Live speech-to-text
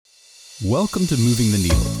Welcome to Moving the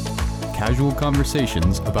Needle, casual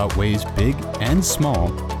conversations about ways big and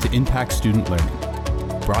small to impact student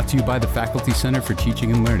learning. Brought to you by the Faculty Center for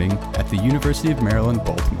Teaching and Learning at the University of Maryland,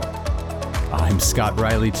 Baltimore. I'm Scott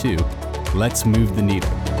Riley too. Let's move the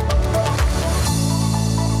needle.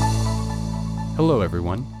 Hello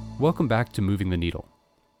everyone, welcome back to Moving the Needle.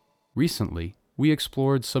 Recently, we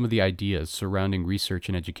explored some of the ideas surrounding research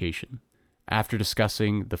and education. After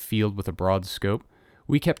discussing the field with a broad scope,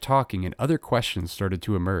 we kept talking and other questions started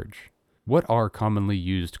to emerge. What are commonly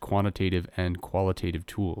used quantitative and qualitative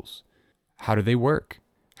tools? How do they work?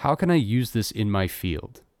 How can I use this in my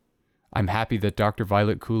field? I'm happy that Dr.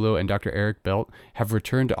 Violet Kulo and Dr. Eric Belt have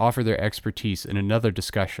returned to offer their expertise in another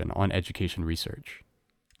discussion on education research.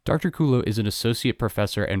 Dr. Kulo is an associate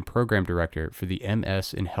professor and program director for the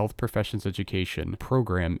MS in Health Professions Education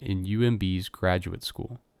program in UMB's graduate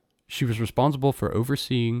school. She was responsible for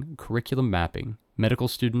overseeing curriculum mapping, medical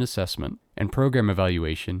student assessment, and program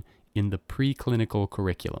evaluation in the preclinical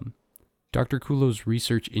curriculum. Dr. Kulo's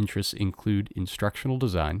research interests include instructional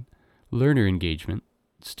design, learner engagement,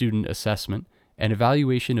 student assessment, and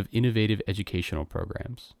evaluation of innovative educational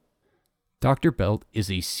programs. Dr. Belt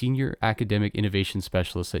is a senior academic innovation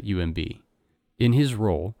specialist at UMB. In his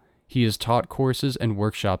role, he has taught courses and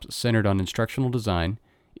workshops centered on instructional design,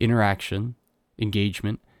 interaction,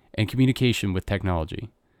 engagement, and communication with technology.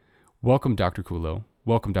 Welcome, Dr. Kulo.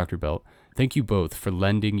 Welcome, Dr. Belt. Thank you both for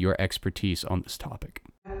lending your expertise on this topic.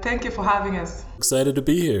 Thank you for having us. Excited to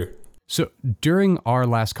be here. So during our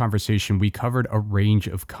last conversation, we covered a range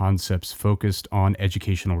of concepts focused on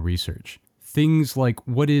educational research. Things like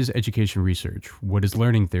what is education research, what is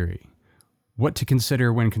learning theory, what to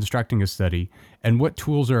consider when constructing a study, and what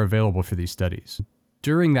tools are available for these studies.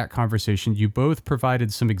 During that conversation, you both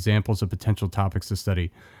provided some examples of potential topics to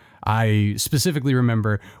study. I specifically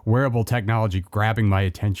remember wearable technology grabbing my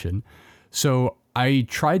attention. So I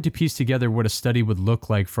tried to piece together what a study would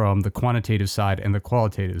look like from the quantitative side and the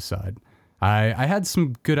qualitative side. I had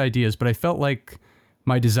some good ideas, but I felt like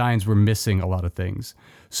my designs were missing a lot of things.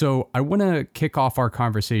 So I want to kick off our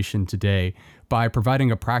conversation today by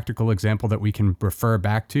providing a practical example that we can refer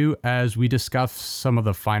back to as we discuss some of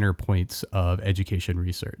the finer points of education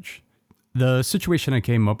research. The situation I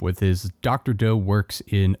came up with is Dr. Doe works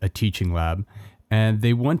in a teaching lab, and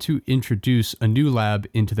they want to introduce a new lab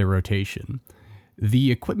into their rotation. The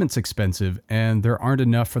equipment's expensive, and there aren't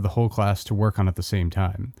enough for the whole class to work on at the same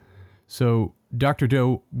time. So Dr.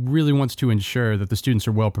 Doe really wants to ensure that the students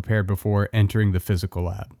are well prepared before entering the physical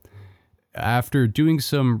lab. After doing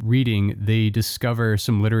some reading, they discover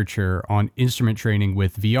some literature on instrument training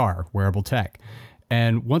with VR, wearable tech,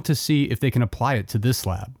 and want to see if they can apply it to this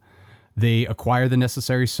lab. They acquire the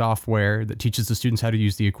necessary software that teaches the students how to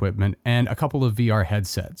use the equipment and a couple of VR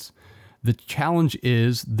headsets. The challenge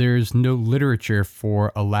is there's no literature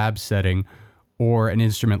for a lab setting or an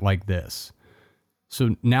instrument like this.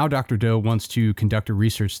 So now Dr. Doe wants to conduct a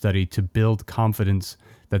research study to build confidence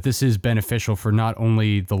that this is beneficial for not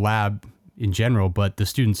only the lab in general, but the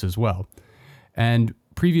students as well. And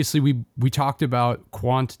previously we talked about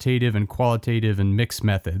quantitative and qualitative and mixed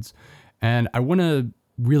methods. And I want to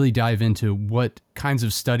really dive into what kinds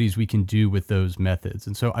of studies we can do with those methods.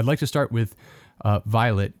 And so I'd like to start with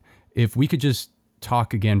Violet. If we could just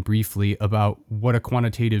talk again briefly about what a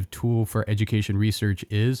quantitative tool for education research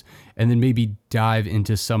is, and then maybe dive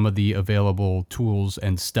into some of the available tools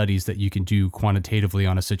and studies that you can do quantitatively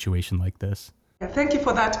on a situation like this. Thank you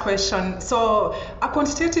for that question. So a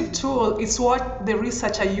quantitative tool is what the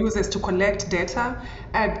researcher uses to collect data,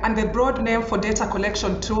 and the broad name for data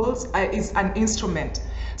collection tools is an instrument.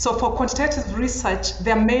 So for quantitative research,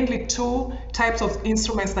 there are mainly two types of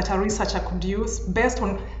instruments that a researcher could use based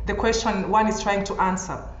on the question one is trying to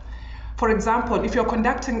answer. For example, if you're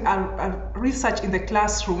conducting a research in the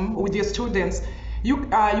classroom with your students, you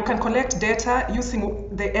can collect data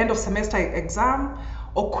using the end of semester exam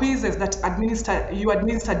or quizzes that you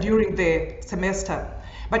administer during the semester.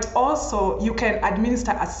 But also you can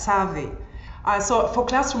administer a survey. So for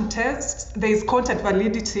classroom tests, there is content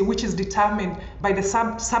validity, which is determined by the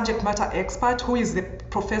subject matter expert, who is the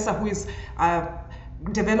professor who is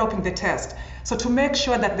developing the test. So to make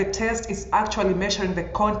sure that the test is actually measuring the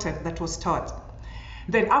content that was taught.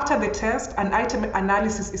 Then after the test, an item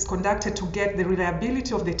analysis is conducted to get the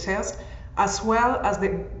reliability of the test, as well as the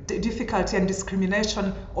difficulty and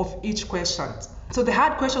discrimination of each question. So the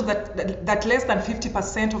hard questions that less than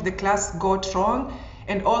 50% of the class got wrong,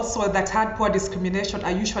 and also that had poor discrimination,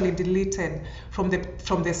 are usually deleted from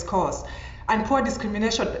the scores. And poor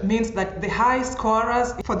discrimination means that the high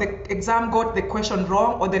scorers for the exam got the question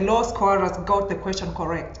wrong, or the low scorers got the question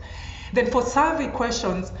correct. Then for survey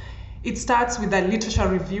questions, It starts with a literature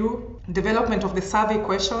review, development of the survey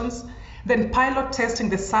questions, then pilot testing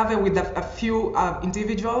the survey with a few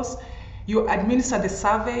individuals. You administer the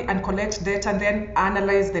survey and collect data and then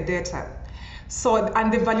analyze the data. So,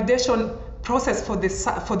 and the validation process for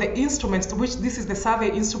the instruments, which this is the survey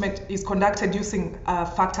instrument, is conducted using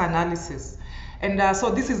factor analysis. And so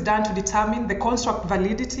this is done to determine the construct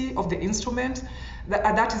validity of the instrument.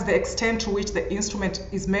 That is the extent to which the instrument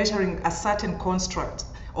is measuring a certain construct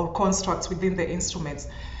or constructs within the instruments.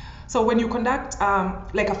 So when you conduct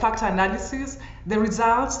like a factor analysis, the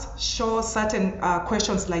results show certain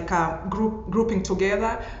questions like grouping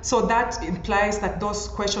together. So that implies that those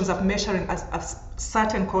questions are measuring a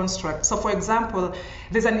certain construct. So for example,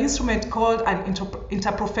 there's an instrument called an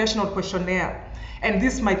interprofessional questionnaire. And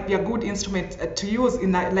this might be a good instrument to use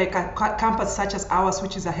in like a campus such as ours,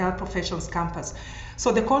 which is a health professions campus.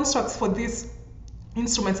 So the constructs for these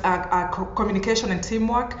instruments are communication and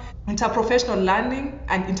teamwork, interprofessional learning,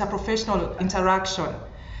 and interprofessional interaction.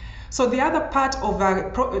 So the other part of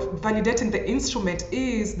validating the instrument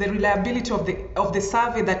is the reliability of the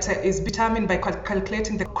survey that is determined by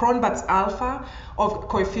calculating the Cronbach's alpha of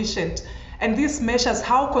coefficient. And this measures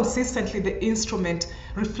how consistently the instrument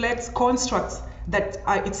reflects constructs that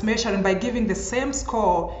it's measuring by giving the same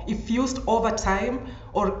score if used over time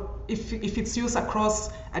or if it's used across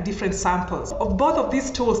different samples. Of both of these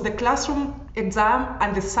tools, the classroom exam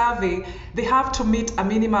and the survey, they have to meet a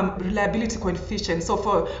minimum reliability coefficient. So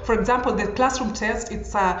for example, the classroom test,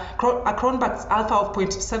 it's a Cronbach's alpha of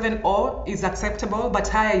 0.70 is acceptable, but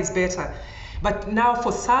higher is better. But now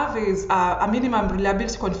for surveys, a minimum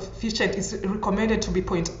reliability coefficient is recommended to be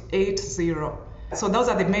 0.80. So those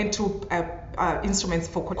are the main two instruments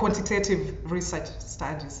for quantitative research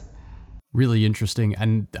studies. Really interesting.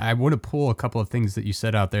 And I want to pull a couple of things that you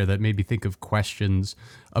said out there that made me think of questions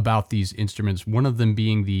about these instruments. One of them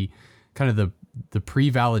being the kind of the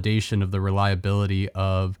pre-validation of the reliability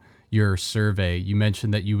of your survey. You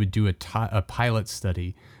mentioned that you would do a pilot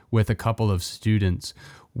study with a couple of students.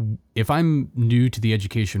 If I'm new to the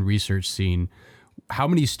education research scene, how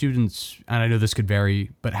many students, and I know this could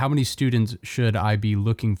vary, but how many students should I be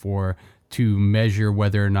looking for to measure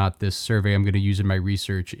whether or not this survey I'm going to use in my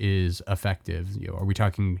research is effective? Are we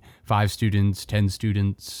talking 5 students, 10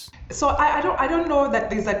 students? So I don't know that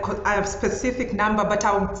there's a specific number,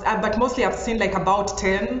 but mostly I've seen like about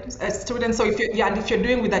 10 students. So if you're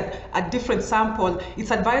doing with a different sample,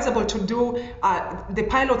 it's advisable to do the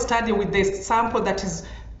pilot study with the sample that is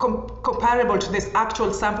comparable to this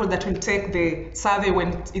actual sample that will take the survey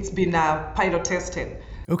when it's been pilot tested.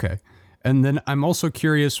 Okay. And then I'm also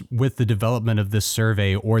curious with the development of this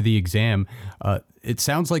survey or the exam, it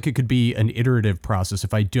sounds like it could be an iterative process.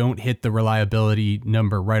 If I don't hit the reliability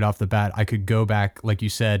number right off the bat, I could go back, like you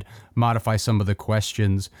said, modify some of the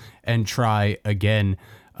questions and try again.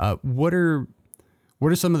 What are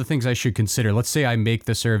some of the things I should consider? Let's say I make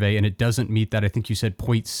the survey and it doesn't meet that, I think you said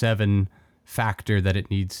 0.7 factor that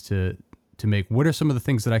it needs to make. What are some of the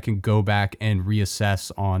things that I can go back and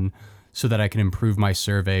reassess on so that I can improve my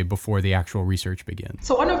survey before the actual research begins?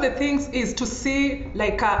 So one of the things is to see,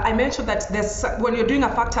 like I mentioned that when you're doing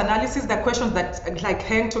a factor analysis, there are questions that like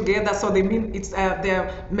hang together, so they mean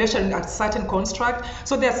they're measuring a certain construct.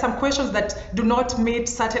 So there are some questions that do not meet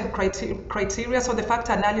certain criteria. So the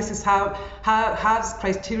factor analysis has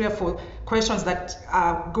criteria for questions that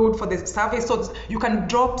are good for the survey. So you can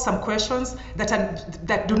drop some questions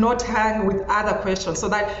that do not hang with other questions. So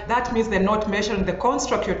that means they're not measuring the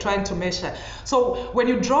construct you're trying to measure. So when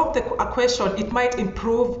you drop a question, it might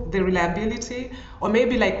improve the reliability, or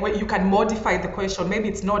maybe like when you can modify the question. Maybe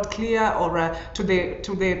it's not clear or to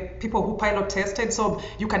the people who pilot tested. So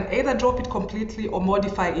you can either drop it completely or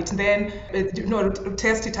modify it, then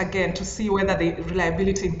test it again to see whether the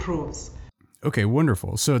reliability improves. Okay,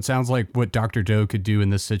 wonderful. So it sounds like what Dr. Doe could do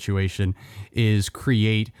in this situation is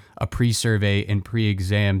create a pre-survey and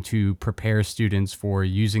pre-exam to prepare students for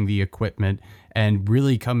using the equipment and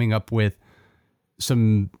really coming up with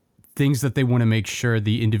some things that they want to make sure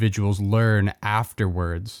the individuals learn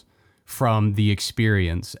afterwards from the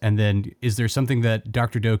experience. And then is there something that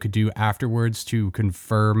Dr. Doe could do afterwards to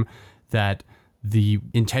confirm that the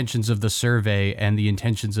intentions of the survey and the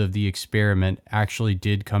intentions of the experiment actually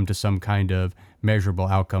did come to some kind of measurable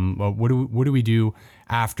outcome? Well, what do we do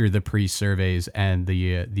after the pre-surveys and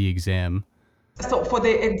the exam? So for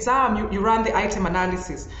the exam, you run the item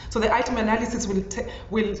analysis. So the item analysis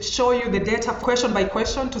will show you the data question by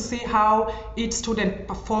question to see how each student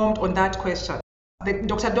performed on that question.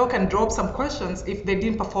 Dr. Doe can drop some questions if they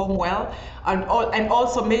didn't perform well, and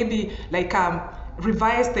also maybe like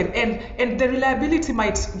revise them, and the reliability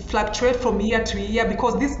might fluctuate from year to year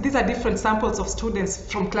because these are different samples of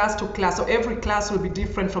students from class to class, so every class will be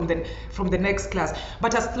different from the next class.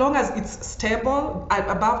 But as long as it's stable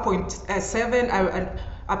above 0.7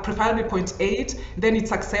 preferably 0.8, then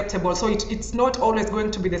it's acceptable. So it's not always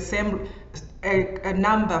going to be the same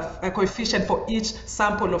a coefficient for each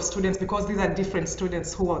sample of students because these are different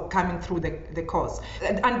students who are coming through the course.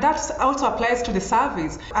 And that also applies to the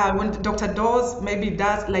surveys. When Dr. Dawes maybe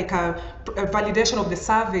does like a validation of the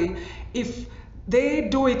survey, if they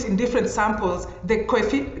do it in different samples, the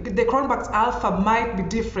Cronbach's alpha might be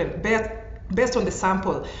different based on the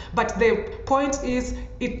sample. But the point is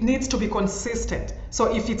it needs to be consistent.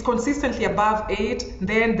 So if it's consistently above 8,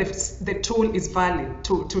 then the tool is valid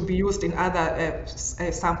to be used in other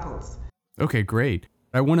samples. Okay, great.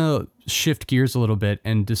 I want to shift gears a little bit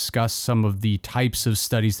and discuss some of the types of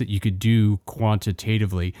studies that you could do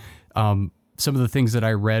quantitatively. Some of the things that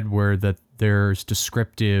I read were that there's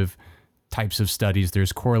descriptive types of studies,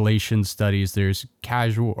 there's correlation studies, there's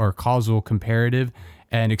casual or causal comparative,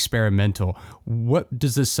 and experimental. What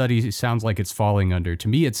does this study sound like it's falling under? To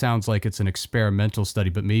me, it sounds like it's an experimental study,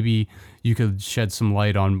 but maybe you could shed some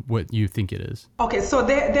light on what you think it is. Okay, so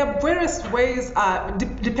there are various ways,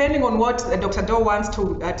 depending on what Dr. Doe wants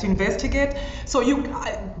to investigate. So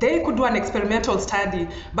they could do an experimental study,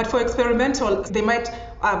 but for experimental, they might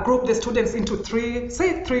group the students into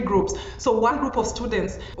three groups. So one group of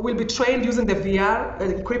students will be trained using the VR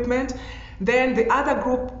equipment. Then the other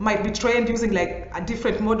group might be trained using like a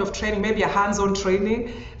different mode of training, maybe a hands-on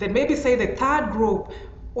training. Then maybe say the third group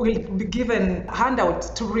will be given a handout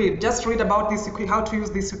to read, just read about this, how to use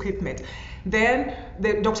this equipment. Then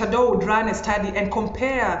Dr. Doe would run a study and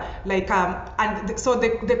compare, so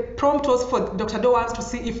the prompt was for Dr. Doe wants to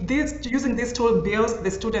see if using this tool builds the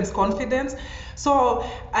students' confidence. So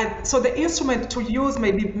the instrument to use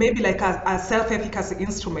maybe like a self-efficacy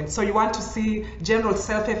instrument. So you want to see general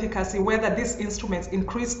self-efficacy, whether these instruments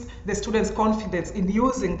increase the students' confidence in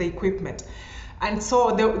using the equipment. And so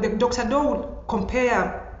the Dr. Doe would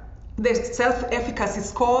compare the self-efficacy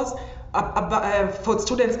scores for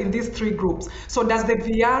students in these three groups. So does the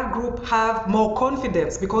VR group have more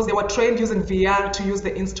confidence because they were trained using VR to use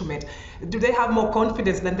the instrument? Do they have more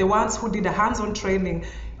confidence than the ones who did a hands-on training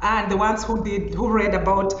and the ones who read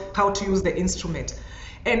about how to use the instrument?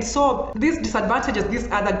 And so this disadvantages these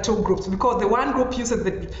other two groups because the one group uses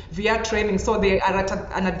the VR training, so they are at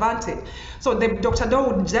an advantage. So the Dr. Doe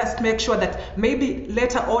would just make sure that maybe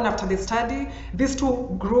later on after the study, these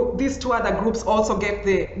two other groups also get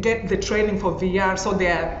the training for VR, so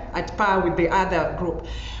they are at par with the other group.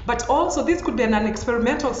 But also this could be an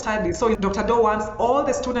experimental study. So Dr. Doe wants all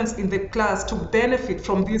the students in the class to benefit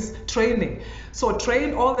from this training. So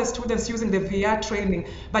train all the students using the VR training,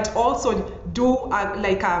 but also do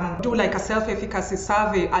like a self-efficacy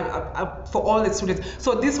survey for all the students.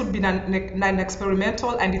 So this would be an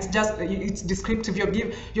experimental, and it's descriptive. You're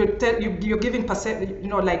giving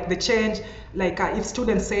like the change, if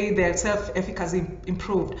students say their self-efficacy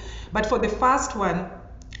improved. But for the first one,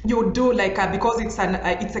 you do because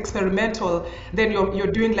it's experimental, then you're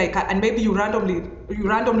doing and maybe you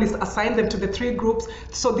randomly assign them to the three groups.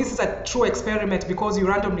 So this is a true experiment because you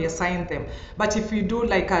randomly assign them. But if you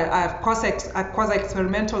do a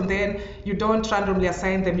quasi-experimental, then you don't randomly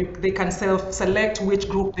assign them. They can select which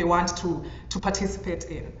group they want to participate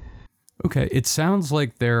in. Okay, it sounds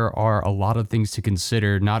like there are a lot of things to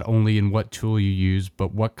consider, not only in what tool you use,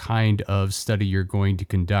 but what kind of study you're going to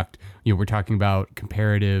conduct. We're talking about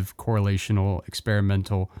comparative, correlational,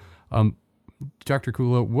 experimental. Dr.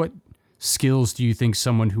 Kulo, what skills do you think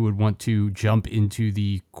someone who would want to jump into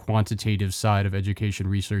the quantitative side of education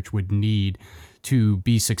research would need to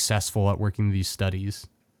be successful at working these studies?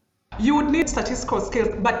 You would need statistical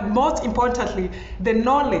skills, but most importantly, the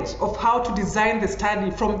knowledge of how to design the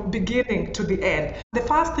study from beginning to the end. The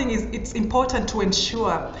first thing is it's important to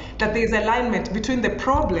ensure that there is alignment between the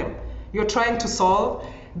problem you're trying to solve,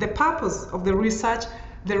 the purpose of the research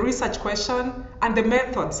question, and the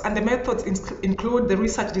methods. And the methods include the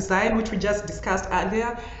research design, which we just discussed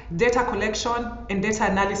earlier, data collection, and data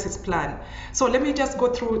analysis plan. So let me just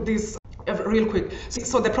go through this real quick.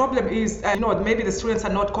 So the problem is, maybe the students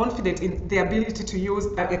are not confident in the ability to use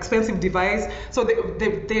an expensive device. So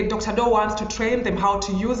the Dr. Doe wants to train them how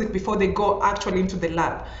to use it before they go actually into the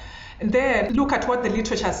lab. And then look at what the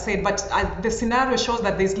literature said, but the scenario shows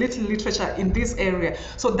that there's little literature in this area.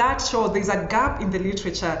 So that shows there's a gap in the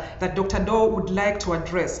literature that Dr. Doe would like to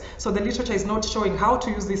address. So the literature is not showing how to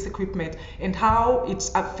use this equipment and how it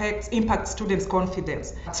impacts students'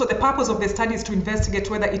 confidence. So the purpose of the study is to investigate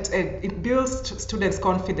whether it builds students'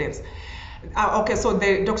 confidence. Okay, so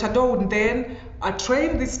the Dr. Doe would then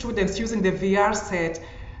train the students using the VR set,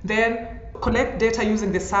 then collect data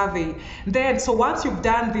using the survey. Then, so once you've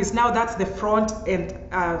done this, now that's the front end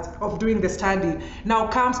of doing the study. Now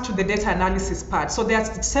comes to the data analysis part. So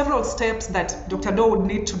there's several steps that Dr. Doe would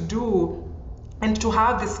need to do and to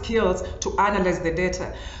have the skills to analyze the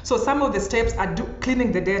data. So some of the steps are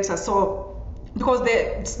cleaning the data. So because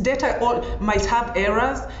the data all might have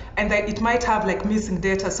errors and it might have like missing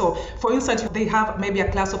data. So for instance, they have maybe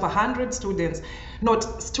a class of 100 students.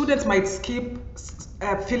 Students might skip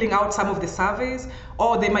filling out some of the surveys,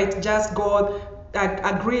 or they might just go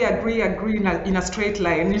agree in a straight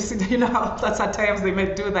line. You see, you know how that's at times they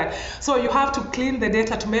might do that. So you have to clean the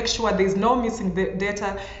data to make sure there's no missing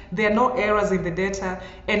data, there are no errors in the data,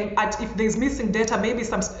 and if there's missing data, maybe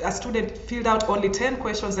a student filled out only 10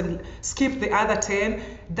 questions and skipped the other 10.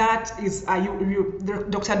 That is,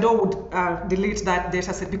 Dr. Doe would delete that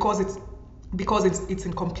data set because it's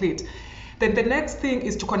incomplete. Then the next thing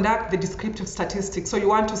is to conduct the descriptive statistics. So you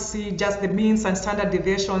want to see just the means and standard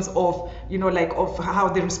deviations of, of how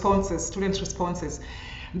the students' responses.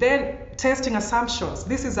 Then testing assumptions.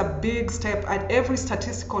 This is a big step, and every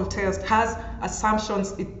statistical test has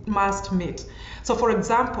assumptions it must meet. So for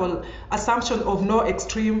example, assumption of no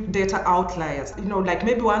extreme data outliers. Like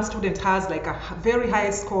maybe one student has like a very high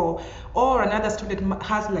score, or another student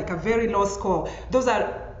has like a very low score. Those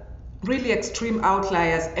are really extreme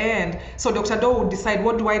outliers, and so Dr. Doe would decide,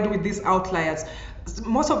 what do I do with these outliers?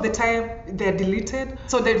 Most of the time they're deleted,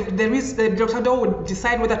 so Dr. Doe would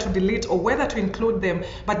decide whether to delete or whether to include them,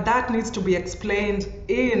 but that needs to be explained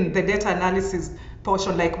in the data analysis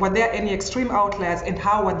portion, like were there any extreme outliers and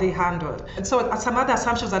how were they handled. And so some other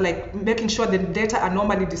assumptions are like making sure the data are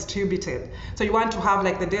normally distributed. So you want to have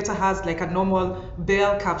like the data has like a normal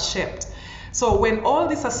bell curve shaped. So when all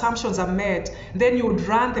these assumptions are met, then you would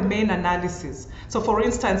run the main analysis. So for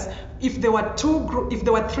instance, if there were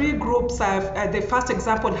three groups, the first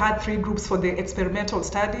example had 3 groups for the experimental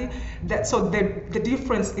study. So the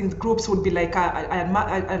difference in groups would be like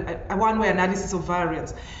a one-way analysis of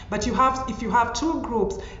variance. But if you have 2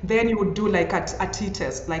 groups, then you would do like a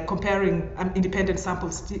t-test, like comparing independent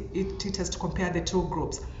samples t-test to compare the 2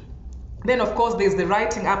 groups. Then, of course, there's the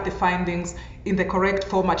writing up the findings in the correct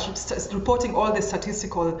format, reporting all the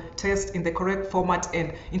statistical tests in the correct format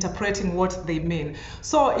and interpreting what they mean.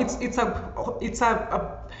 So it's a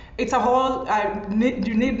whole,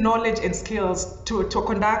 you need knowledge and skills to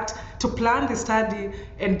plan the study,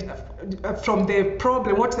 and from the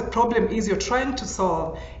problem, what the problem is you're trying to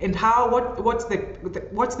solve, and what's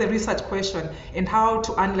the research question, and how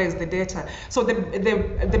to analyze the data. So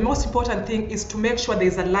the most important thing is to make sure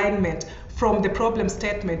there's alignment from the problem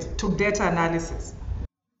statement to data analysis.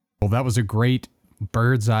 Well, that was a great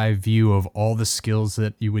bird's eye view of all the skills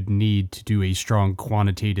that you would need to do a strong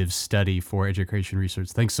quantitative study for education research.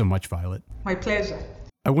 Thanks so much, Violet. My pleasure.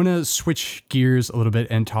 I want to switch gears a little bit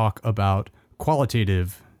and talk about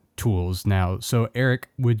qualitative tools now. So Eric,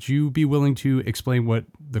 would you be willing to explain what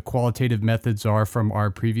the qualitative methods are from our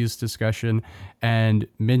previous discussion, and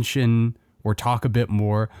mention or talk a bit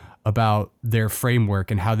more about their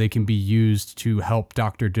framework and how they can be used to help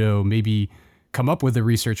Dr. Doe maybe come up with a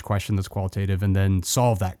research question that's qualitative and then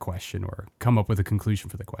solve that question or come up with a conclusion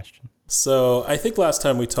for the question? So I think last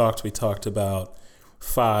time we talked about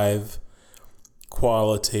 5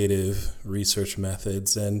 qualitative research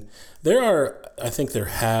methods, and I think there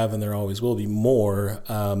have and there always will be more.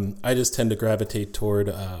 I just tend to gravitate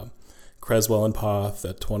toward Creswell and Poth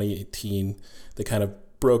at 2018. They kind of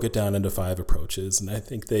broke it down into 5 approaches, and I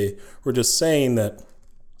think they were just saying that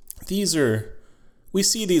we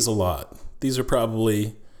see these a lot. These are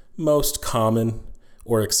probably most common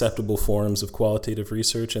or acceptable forms of qualitative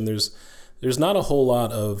research, and there's not a whole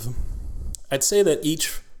lot of, I'd say that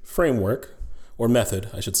each framework, or method,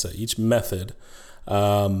 I should say, each method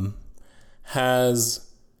has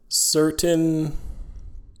certain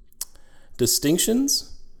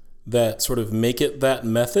distinctions that sort of make it that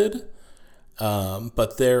method.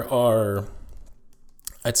 But there are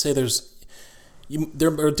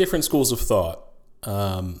different schools of thought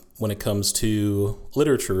when it comes to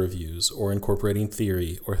literature reviews or incorporating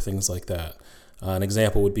theory or things like that. An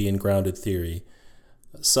example would be in grounded theory.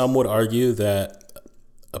 Some would argue that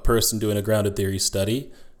a person doing a grounded theory study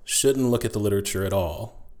shouldn't look at the literature at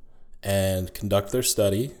all and conduct their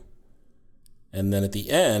study, and then at the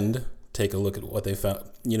end take a look at what they found.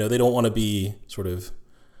 They don't want to be sort of,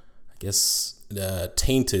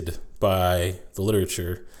 tainted by the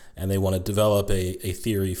literature, and they want to develop a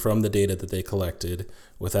theory from the data that they collected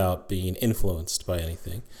without being influenced by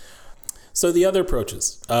anything. So the other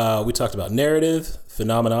approaches, we talked about narrative,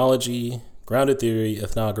 phenomenology, grounded theory,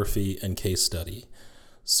 ethnography, and case study.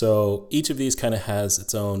 So each of these kind of has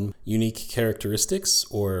its own unique characteristics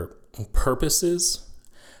or purposes,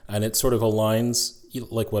 and it sort of aligns,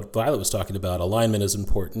 like what Violet was talking about. Alignment is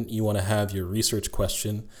important. You want to have your research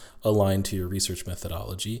question aligned to your research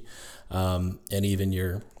methodology, and even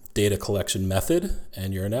your data collection method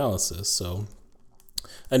and your analysis. So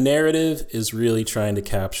a narrative is really trying to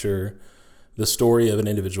capture the story of an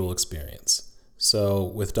individual experience. So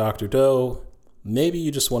with Dr. Doe, maybe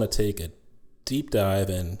you just want to take a deep dive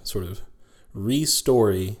and sort of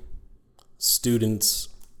re-story students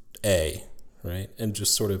A, right? And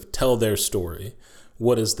just sort of tell their story.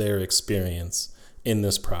 What is their experience in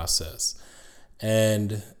this process?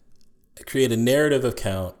 And create a narrative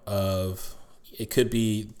account of, it could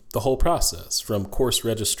be the whole process from course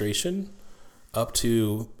registration up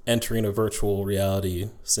to entering a virtual reality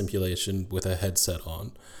simulation with a headset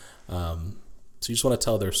on. So you just want to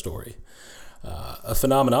tell their story. A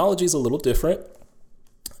phenomenology is a little different.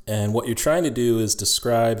 And what you're trying to do is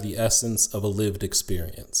describe the essence of a lived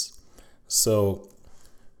experience. So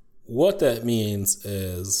what that means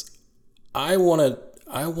is I want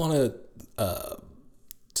to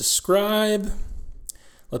describe,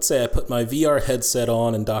 let's say I put my VR headset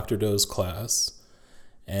on in Dr. Doe's class,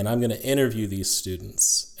 and I'm going to interview these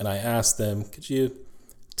students. And I ask them, could you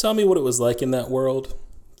tell me what it was like in that world?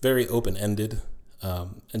 Very open-ended.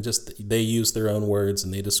 And just they use their own words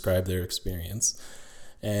and they describe their experience.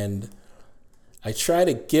 And I try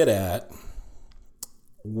to get at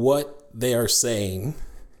what they are saying,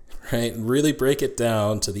 right? And really break it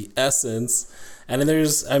down to the essence. And then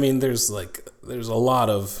there's a lot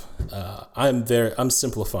of, I'm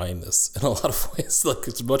simplifying this in a lot of ways. Like,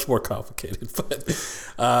 it's much more complicated,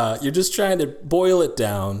 but you're just trying to boil it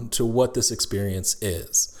down to what this experience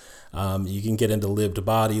is. You can get into lived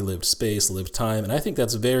body, lived space, lived time. And I think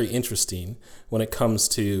that's very interesting when it comes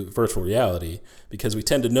to virtual reality, because we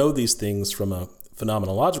tend to know these things from a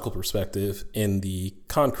phenomenological perspective in the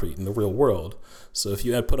concrete, in the real world. So if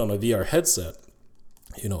you had put on a VR headset,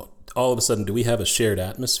 all of a sudden, do we have a shared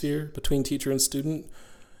atmosphere between teacher and student?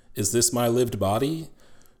 Is this my lived body?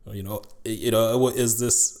 Is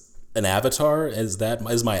this an avatar?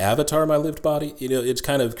 Is my avatar my lived body? It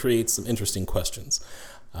kind of creates some interesting questions.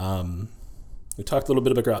 We talked a little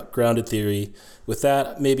bit about grounded theory. With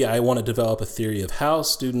that, maybe I want to develop a theory of how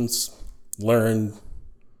students learn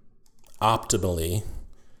optimally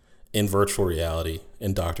in virtual reality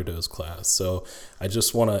in Dr. Doe's class. So I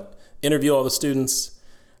just want to interview all the students.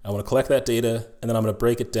 I want to collect that data, and then I'm going to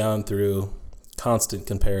break it down through constant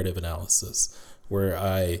comparative analysis, where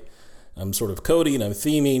I'm sort of coding, I'm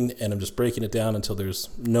theming, and I'm just breaking it down until there's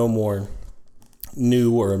no more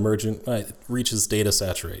new or emergent, it reaches data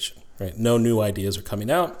saturation, right? No new ideas are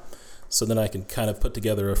coming out. So then I can kind of put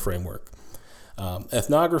together a framework.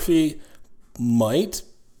 Ethnography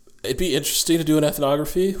it'd be interesting to do an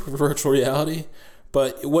ethnography for virtual reality,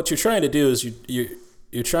 but what you're trying to do is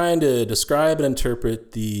you're trying to describe and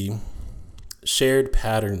interpret the shared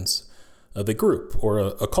patterns of a group or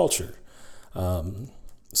a culture.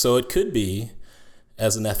 So it could be,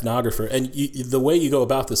 as an ethnographer, and the way you go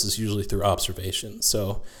about this is usually through observation.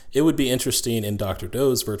 So it would be interesting in Dr.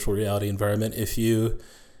 Doe's virtual reality environment if you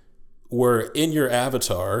were in your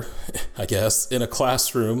avatar, I guess, in a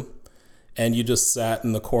classroom, and you just sat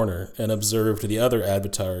in the corner and observed the other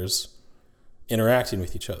avatars interacting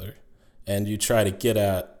with each other. And you try to get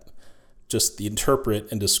at just interpret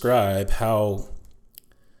and describe how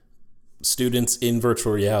students in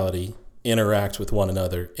virtual reality interact with one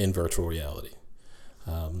another in virtual reality.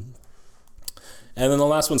 And then the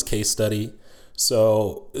last one's case study.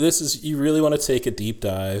 So you really want to take a deep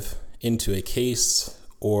dive into a case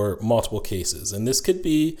or multiple cases. And this could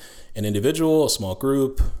be an individual, a small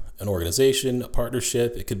group, an organization, a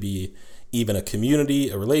partnership. It could be even a community,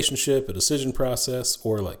 a relationship, a decision process,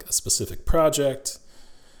 or like a specific project.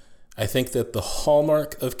 I think that the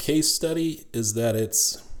hallmark of case study is that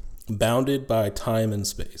it's bounded by time and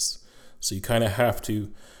space. So you kind of have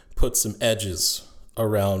to put some edges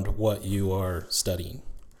around what you are studying.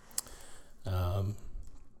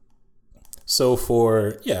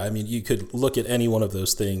 You could look at any one of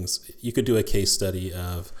those things. You could do a case study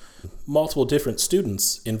of multiple different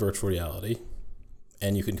students in virtual reality,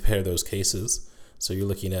 and you can compare those cases. So you're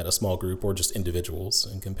looking at a small group or just individuals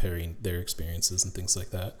and comparing their experiences and things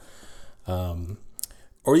like that.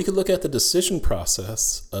 Or you could look at the decision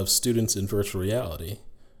process of students in virtual reality.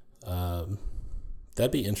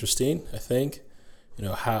 That'd be interesting, I think.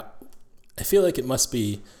 I feel like it must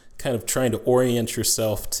be kind of trying to orient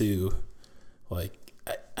yourself to, like,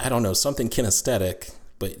 I don't know, something kinesthetic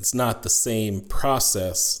but it's not the same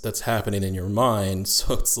process that's happening in your mind.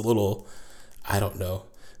 So it's a little, I don't know,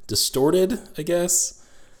 distorted, I guess.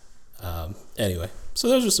 Anyway, so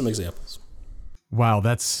those are some examples. Wow,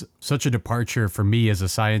 that's such a departure for me as a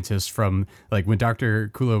scientist from like when Dr.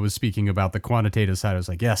 Kulo was speaking about the quantitative side, I was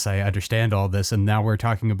like, yes, I understand all this. And now we're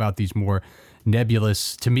talking about these more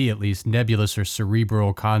nebulous, to me at least, nebulous or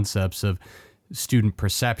cerebral concepts of student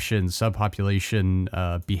perception,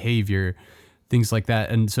 subpopulation behavior, things like that.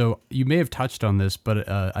 And so you may have touched on this, but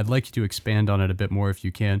I'd like you to expand on it a bit more if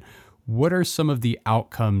you can. What are some of the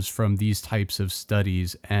outcomes from these types of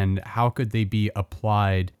studies, and how could they be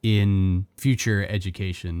applied in future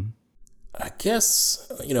education? I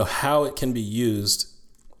guess, how it can be used,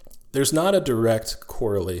 there's not a direct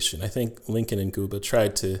correlation. I think Lincoln and Guba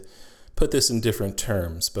tried to put this in different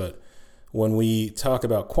terms, but when we talk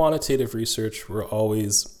about quantitative research, we're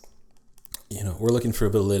always, we're looking for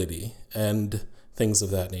validity and things of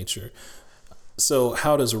that nature. So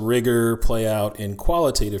how does rigor play out in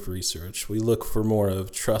qualitative research? We look for more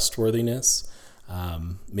of trustworthiness,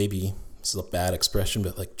 maybe this is a bad expression,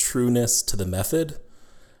 but like trueness to the method.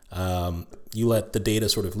 You let the data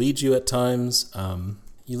sort of lead you at times.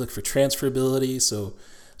 You look for transferability.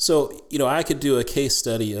 So I could do a case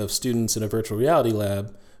study of students in a virtual reality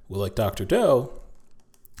lab with like Dr. Doe,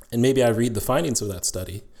 and maybe I read the findings of that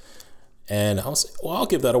study, and I'll say, well, I'll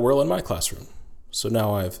give that a whirl in my classroom. So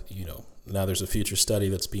now now there's a future study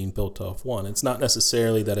that's being built off one. It's not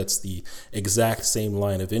necessarily that it's the exact same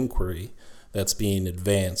line of inquiry that's being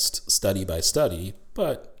advanced study by study,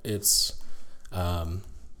 but it's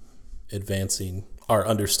advancing our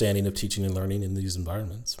understanding of teaching and learning in these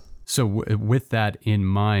environments. So with that in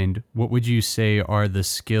mind, what would you say are the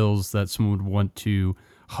skills that someone would want to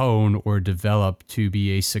hone or develop to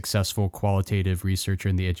be a successful qualitative researcher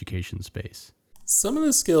in the education space? Some of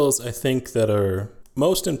the skills I think that are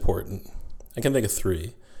most important, I can think of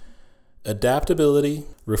 3: adaptability,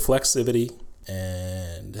 reflexivity,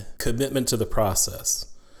 and commitment to the process.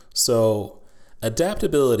 So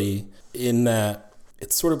adaptability in that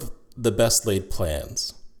it's sort of the best laid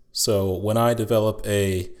plans. So when I develop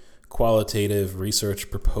a qualitative research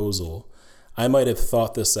proposal, I might have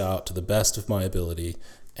thought this out to the best of my ability,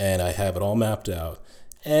 and I have it all mapped out.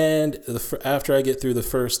 And after I get through the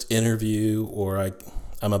first interview, or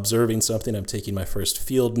I'm observing something, I'm taking my first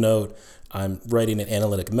field note, I'm writing an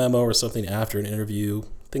analytic memo or something after an interview,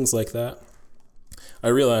 things like that, I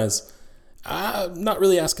realize I'm not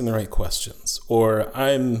really asking the right questions, or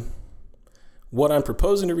what I'm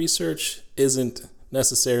proposing to research isn't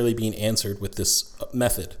necessarily being answered with this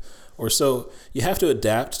method. Or so you have to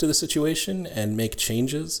adapt to the situation and make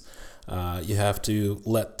changes. You have to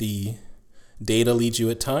let the data lead you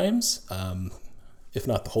at times, if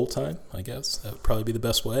not the whole time, I guess. That would probably be the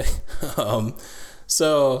best way.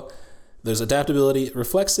 So there's adaptability.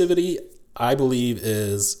 Reflexivity, I believe,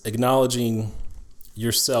 is acknowledging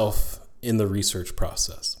yourself in the research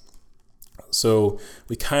process. So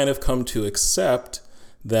we kind of come to accept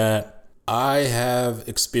that I have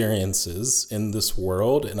experiences in this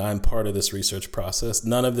world and I'm part of this research process.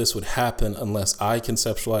 None of this would happen unless I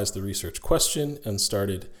conceptualized the research question and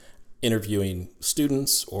started interviewing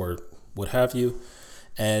students or what have you.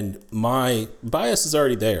 And my bias is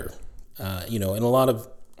already there. In a lot of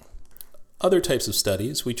other types of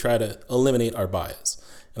studies, we try to eliminate our bias.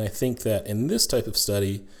 And I think that in this type of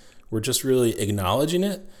study, we're just really acknowledging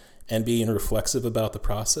it and being reflexive about the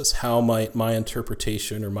process. How might my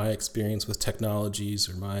interpretation or my experience with technologies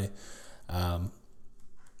or my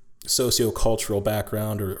sociocultural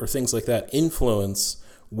background or things like that influence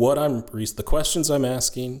what the questions I'm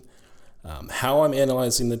asking, how I'm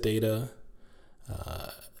analyzing the data,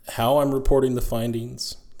 how I'm reporting the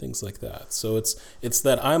findings, things like that. So it's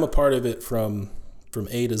that I'm a part of it from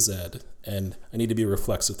A to Z, and I need to be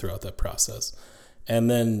reflexive throughout that process. And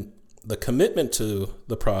then the commitment to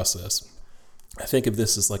the process, I think of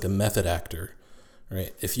this as like a method actor,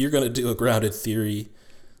 right? If you're going to do a grounded theory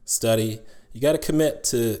study, you got to commit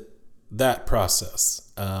to that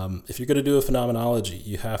process. If you're going to do a phenomenology,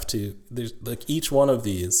 you have to, there's like each one of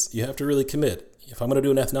these, you have to really commit. If I'm going to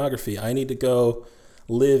do an ethnography, I need to go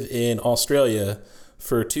live in Australia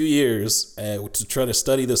for 2 years to try to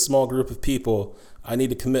study this small group of people. I need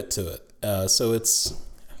to commit to it.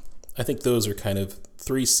 I think those are kind of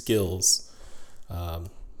 3 skills.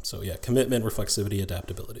 Commitment, reflexivity,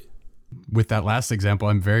 adaptability. With that last example,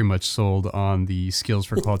 I'm very much sold on the skills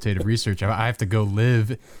for qualitative research. I have to go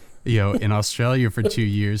live in Australia for 2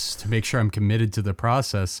 years to make sure I'm committed to the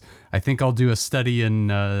process. I think I'll do a study in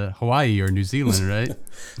Hawaii or New Zealand, right?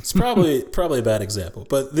 It's probably a bad example,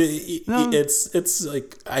 but No. it's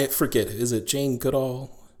like, I forget, is it Jane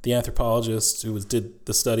Goodall, the anthropologist who did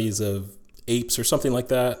the studies of apes or something like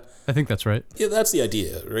that? I think that's right. Yeah, that's the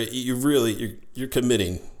idea, right? You're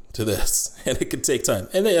committing to this, and it could take time.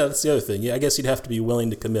 And yeah, that's the other thing. Yeah, I guess you'd have to be willing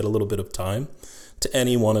to commit a little bit of time to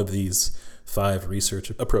any one of these 5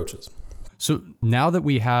 research approaches. So now that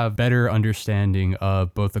we have better understanding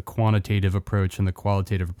of both the quantitative approach and the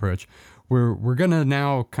qualitative approach, we're going to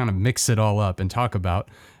now kind of mix it all up and talk about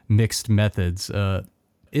mixed methods.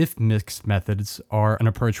 If mixed methods are an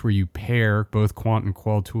approach where you pair both quant and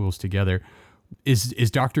qual tools together,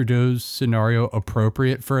 is Dr. Do's scenario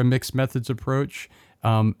appropriate for a mixed methods approach?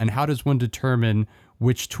 And how does one determine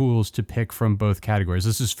which tools to pick from both categories?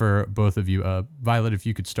 This is for both of you. Violet, if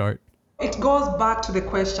you could start. It goes back to the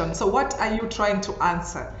question. So what are you trying to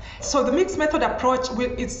answer? So the mixed method approach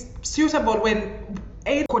is suitable when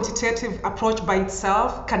a quantitative approach by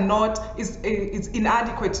itself is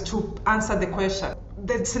inadequate to answer the question.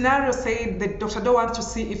 The scenario saying that Dr. Do wants to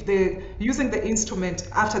see if using the instrument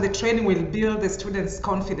after the training will build the students'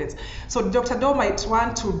 confidence. So Dr. Do might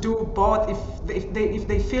want to do both if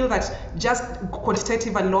they feel that just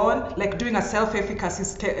quantitative alone, like doing a self-efficacy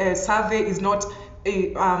survey, is not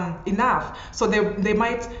enough. So they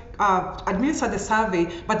might administer the survey,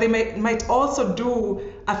 but they might also do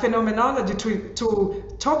a phenomenology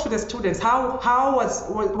to talk to the students. How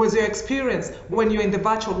was your experience when you're in the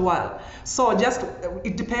virtual world? So just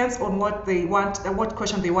it depends on what they want, what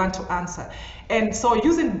question they want to answer. And so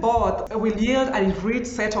using both will yield a rich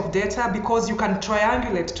set of data, because you can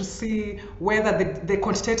triangulate to see whether the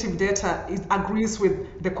quantitative data agrees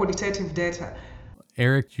with the qualitative data.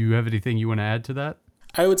 Eric, do you have anything you want to add to that?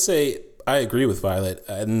 I would say I agree with Violet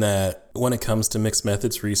in that when it comes to mixed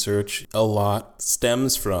methods research, a lot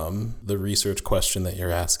stems from the research question that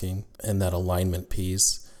you're asking and that alignment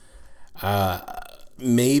piece.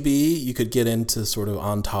 Maybe you could get into sort of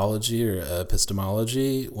ontology or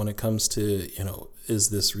epistemology when it comes to, is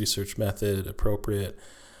this research method appropriate?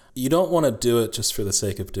 You don't want to do it just for the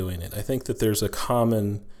sake of doing it. I think that there's a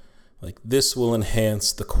common, this will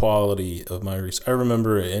enhance the quality of my research. I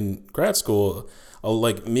remember in grad school,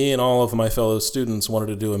 me and all of my fellow students wanted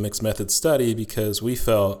to do a mixed method study because we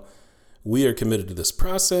felt we are committed to this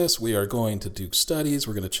process. We are going to do studies.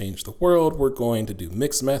 We're going to change the world. We're going to do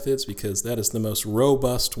mixed methods because that is the most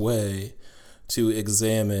robust way to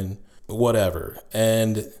examine whatever.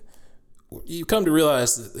 And you come to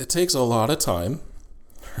realize that it takes a lot of time,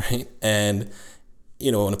 right? And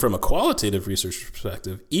from a qualitative research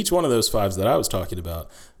perspective, each one of those 5 that I was talking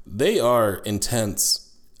about, they are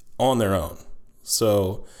intense on their own.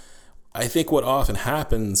 So I think what often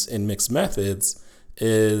happens in mixed methods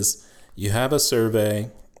is you have a survey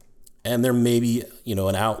and there may be,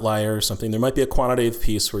 an outlier or something. There might be a quantitative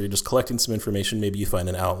piece where you're just collecting some information. Maybe you find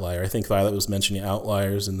an outlier. I think Violet was mentioning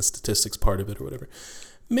outliers in the statistics part of it or whatever.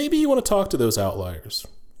 Maybe you want to talk to those outliers.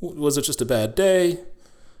 Was it just a bad day?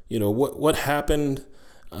 What happened?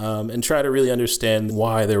 And try to really understand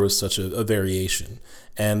why there was such a variation.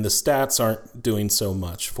 And the stats aren't doing so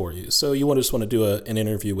much for you. So you just want to do an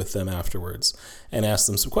interview with them afterwards and ask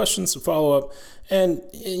them some questions, some follow-up. And,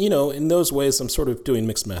 in those ways, I'm sort of doing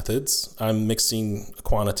mixed methods. I'm mixing a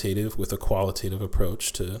quantitative with a qualitative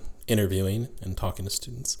approach to interviewing and talking to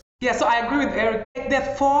students. Yeah, so I agree with Eric. There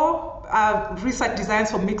are 4 research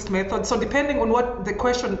designs for mixed methods. So depending on what the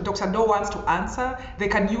question Dr. Do wants to answer, they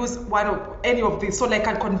can use any of these. So like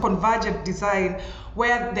a convergent design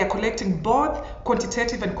where they're collecting both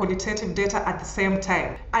quantitative and qualitative data at the same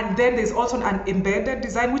time. And then there's also an embedded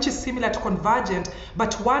design, which is similar to convergent,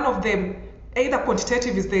 but one of them, either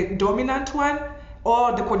quantitative is the dominant one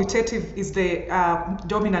or the qualitative is the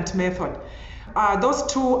dominant method. Those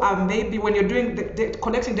 2 are maybe when you're doing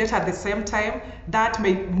collecting data at the same time, that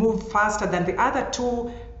may move faster than the other 2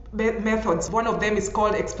 methods. One of them is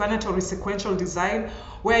called explanatory sequential design,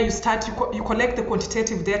 where you collect the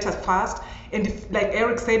quantitative data first, and like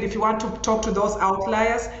Eric said, if you want to talk to those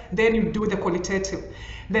outliers, then you do the qualitative.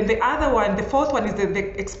 Then the other one, the 4th one, is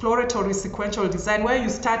the exploratory sequential design, where you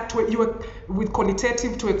start with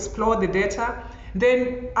qualitative to explore the data.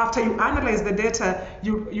 Then after you analyze the data,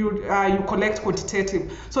 you collect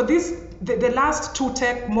quantitative. So the last 2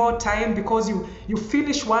 take more time because you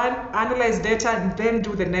finish one, analyze data, and then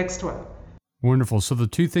do the next one. Wonderful. So the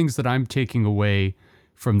 2 things that I'm taking away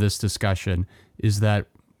from this discussion is that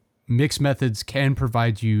mixed methods can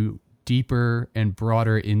provide you deeper and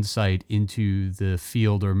broader insight into the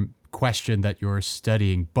field or question that you're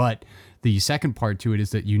studying, but The second part to it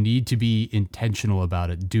is that you need to be intentional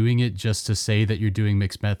about it. Doing it just to say that you're doing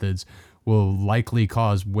mixed methods will likely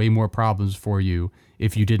cause way more problems for you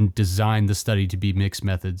if you didn't design the study to be mixed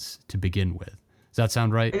methods to begin with. Does that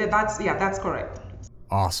sound right? That's correct.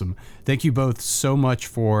 Awesome. Thank you both so much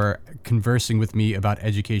for conversing with me about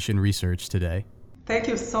education research today. Thank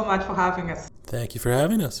you so much for having us. Thank you for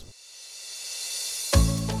having us.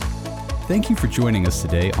 Thank you for joining us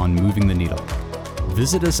today on Moving the Needle.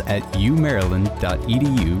 Visit us at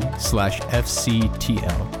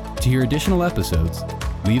umaryland.edu/FCTL to hear additional episodes,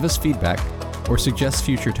 leave us feedback, or suggest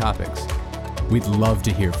future topics. We'd love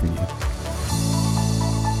to hear from you.